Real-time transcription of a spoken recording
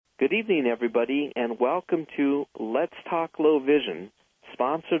Good evening, everybody, and welcome to Let's Talk Low Vision,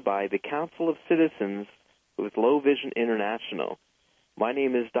 sponsored by the Council of Citizens with Low Vision International. My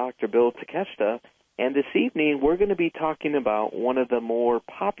name is Dr. Bill Takeshita, and this evening we're going to be talking about one of the more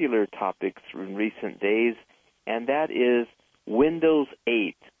popular topics in recent days, and that is Windows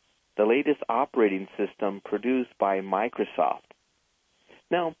 8, the latest operating system produced by Microsoft.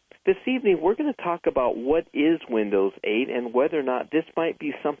 Now, this evening, we're going to talk about what is Windows 8 and whether or not this might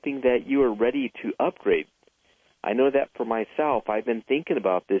be something that you are ready to upgrade. I know that for myself, I've been thinking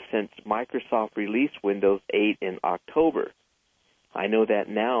about this since Microsoft released Windows 8 in October. I know that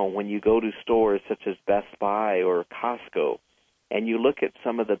now when you go to stores such as Best Buy or Costco and you look at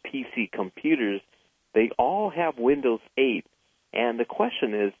some of the PC computers, they all have Windows 8. And the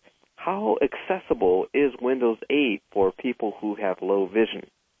question is, how accessible is Windows 8 for people who have low vision?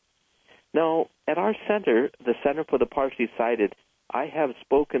 Now, at our center, the Center for the Partially Sighted, I have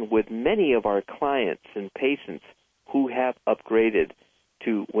spoken with many of our clients and patients who have upgraded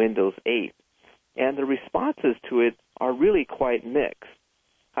to Windows 8, and the responses to it are really quite mixed.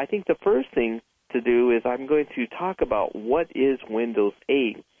 I think the first thing to do is I'm going to talk about what is Windows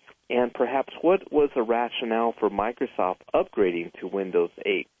 8 and perhaps what was the rationale for Microsoft upgrading to Windows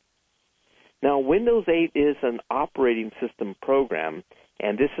 8. Now, Windows 8 is an operating system program,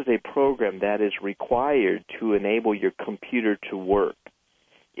 and this is a program that is required to enable your computer to work.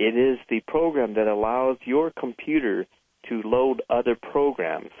 It is the program that allows your computer to load other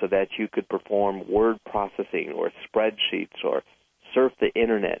programs so that you could perform word processing or spreadsheets or surf the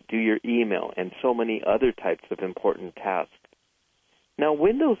internet, do your email, and so many other types of important tasks. Now,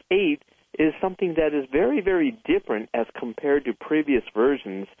 Windows 8 is something that is very, very different as compared to previous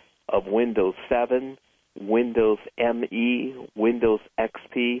versions of Windows 7, Windows ME, Windows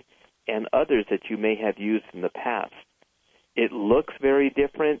XP, and others that you may have used in the past. It looks very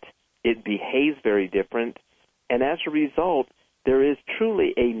different, it behaves very different, and as a result, there is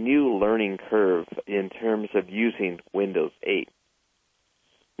truly a new learning curve in terms of using Windows 8.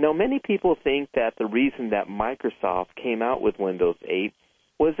 Now, many people think that the reason that Microsoft came out with Windows 8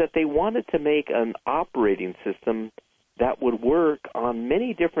 was that they wanted to make an operating system that would work on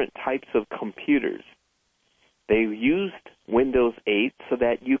many different types of computers. They used Windows 8 so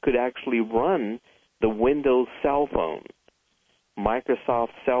that you could actually run the Windows cell phone. Microsoft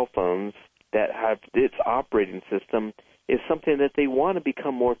cell phones that have its operating system is something that they want to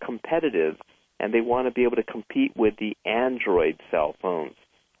become more competitive, and they want to be able to compete with the Android cell phones,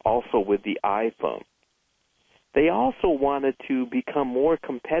 also with the iPhone. They also wanted to become more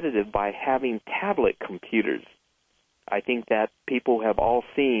competitive by having tablet computers. I think that people have all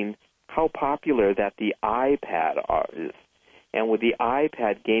seen how popular that the iPad is. And with the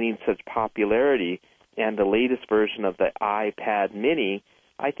iPad gaining such popularity and the latest version of the iPad mini,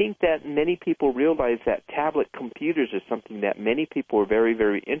 I think that many people realize that tablet computers are something that many people are very,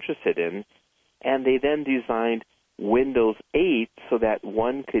 very interested in, and they then designed Windows 8 so that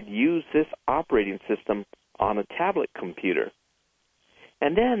one could use this operating system on a tablet computer.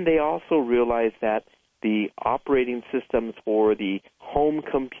 And then they also realized that the operating systems for the home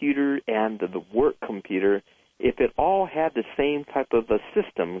computer and the work computer, if it all had the same type of a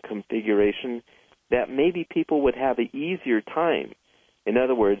system configuration, that maybe people would have an easier time. In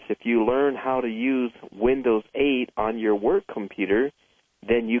other words, if you learn how to use Windows 8 on your work computer,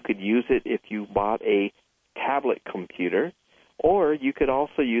 then you could use it if you bought a tablet computer, or you could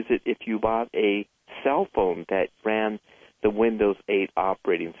also use it if you bought a cell phone that ran the Windows 8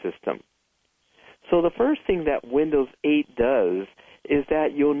 operating system. So the first thing that Windows 8 does is that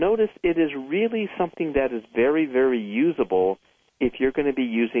you'll notice it is really something that is very, very usable if you're going to be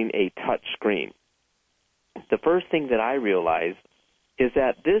using a touch screen. The first thing that I realized is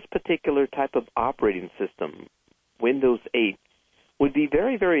that this particular type of operating system, Windows 8, would be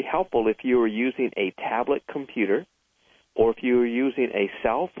very, very helpful if you were using a tablet computer or if you were using a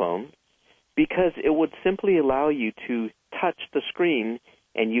cell phone, because it would simply allow you to touch the screen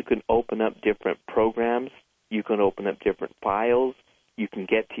and you can open up different programs, you can open up different files, you can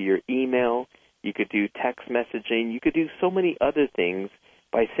get to your email, you could do text messaging, you could do so many other things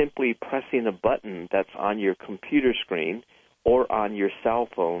by simply pressing a button that's on your computer screen or on your cell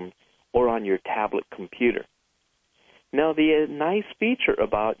phone or on your tablet computer. Now, the nice feature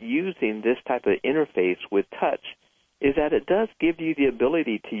about using this type of interface with touch is that it does give you the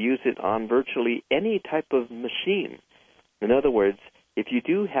ability to use it on virtually any type of machine. In other words, if you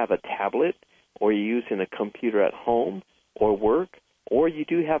do have a tablet or you're using a computer at home or work, or you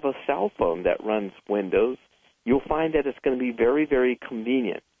do have a cell phone that runs Windows, you'll find that it's going to be very, very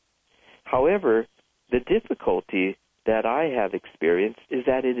convenient. However, the difficulty that I have experienced is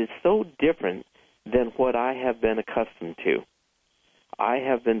that it is so different than what I have been accustomed to. I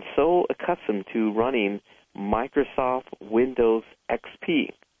have been so accustomed to running Microsoft Windows XP.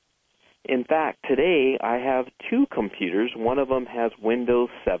 In fact, today I have two computers. One of them has Windows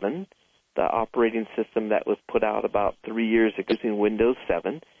 7, the operating system that was put out about 3 years ago using Windows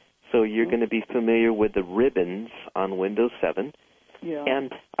 7. So you're going to be familiar with the ribbons on Windows 7. Yeah.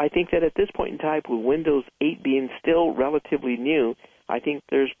 And I think that at this point in time, with Windows 8 being still relatively new, I think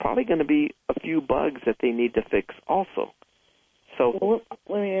there's probably going to be a few bugs that they need to fix also. So, well,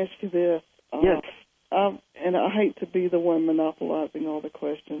 let me ask you this. Yes. And I hate to be the one monopolizing all the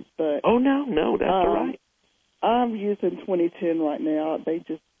questions, but... Oh, no, that's all right. I'm using 2010 right now. They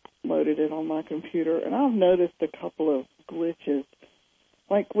just loaded it on my computer, and I've noticed a couple of glitches.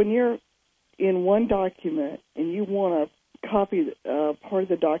 Like when you're in one document and you want to copy part of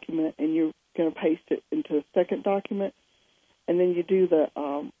the document and you're going to paste it into a second document, and then you do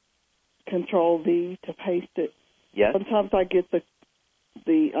the Control-V to paste it. Yes. Sometimes I get the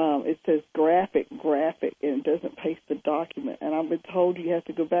it says graphic, and it doesn't paste the document. And I've been told you have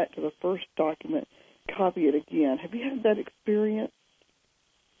to go back to the first document, copy it again. Have you had that experience?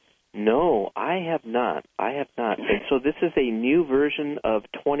 No, I have not. And so this is a new version of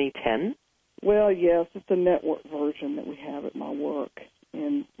 2010? Well, yes, it's a network version that we have at my work.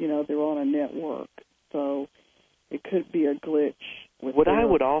 And, they're on a network. So it could be a glitch. What I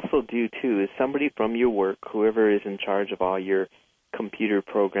would also do, too, is somebody from your work, whoever is in charge of all your computer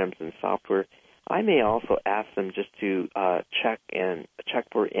programs and software, I may also ask them just to check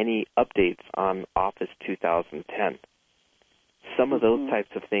for any updates on Office 2010. Some of those types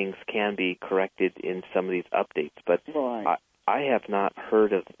of things can be corrected in some of these updates, but right. I have not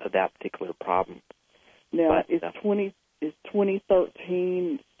heard of that particular problem. Now, is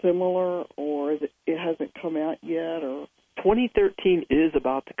 2013 similar, or it hasn't come out yet? Or 2013 is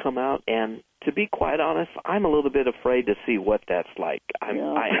about to come out, and to be quite honest, I'm a little bit afraid to see what that's like.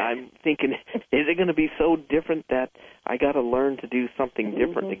 I'm thinking, is it going to be so different that I got to learn to do something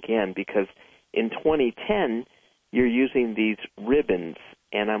different again? Because in 2010, you're using these ribbons,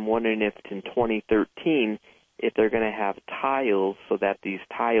 and I'm wondering if in 2013, if they're going to have tiles so that these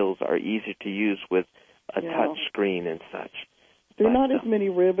tiles are easier to use with a touch screen and such. There are not as many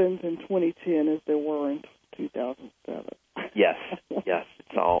ribbons in 2010 as there were in 2007. Yes,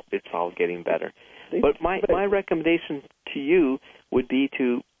 it's all getting better. But my recommendation to you would be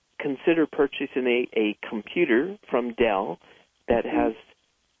to consider purchasing a computer from Dell that has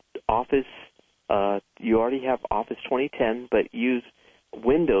Office. You already have Office 2010, but use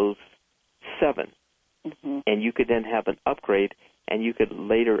Windows 7, and you could then have an upgrade, and you could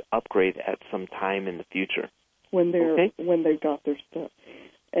later upgrade at some time in the future when they've got their stuff.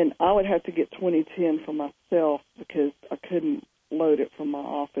 And I would have to get 2010 for myself because I couldn't load it from my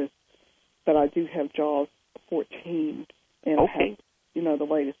office. But I do have JAWS 14, and I have, the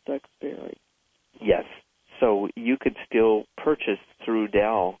latest Duxbury. Yes. So you could still purchase through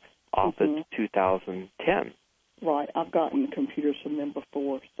Dell Office 2010. Right. I've gotten computers from them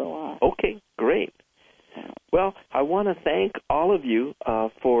before, so Okay, great. Well, I want to thank all of you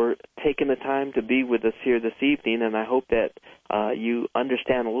for taking the time to be with us here this evening, and I hope that you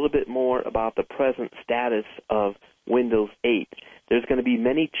understand a little bit more about the present status of Windows 8. There's going to be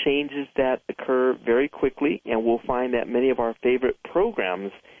many changes that occur very quickly, and we'll find that many of our favorite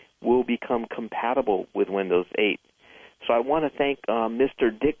programs will become compatible with Windows 8. So I want to thank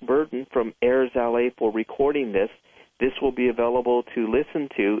Mr. Dick Burton from Airs LA for recording this. This will be available to listen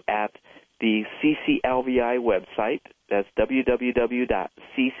to at the CCLVI website. That's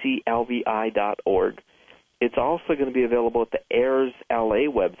www.cclvi.org. It's also going to be available at the Airs LA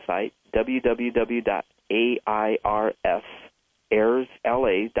website,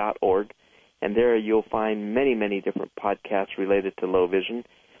 www.airsla.org. And there you'll find many, many different podcasts related to low vision.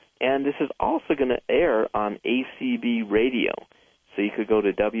 And this is also going to air on ACB Radio. So you could go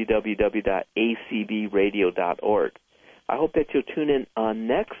to www.acbradio.org. I hope that you'll tune in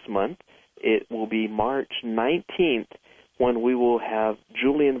next month. It will be March 19th when we will have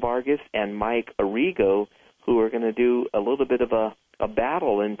Julian Vargas and Mike Arrigo, who are going to do a little bit of a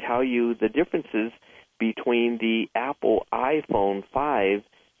battle and tell you the differences between the Apple iPhone 5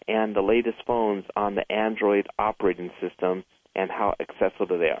 and the latest phones on the Android operating system and how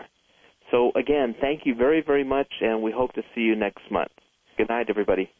accessible they are. So, again, thank you very, very much, and we hope to see you next month. Good night, everybody.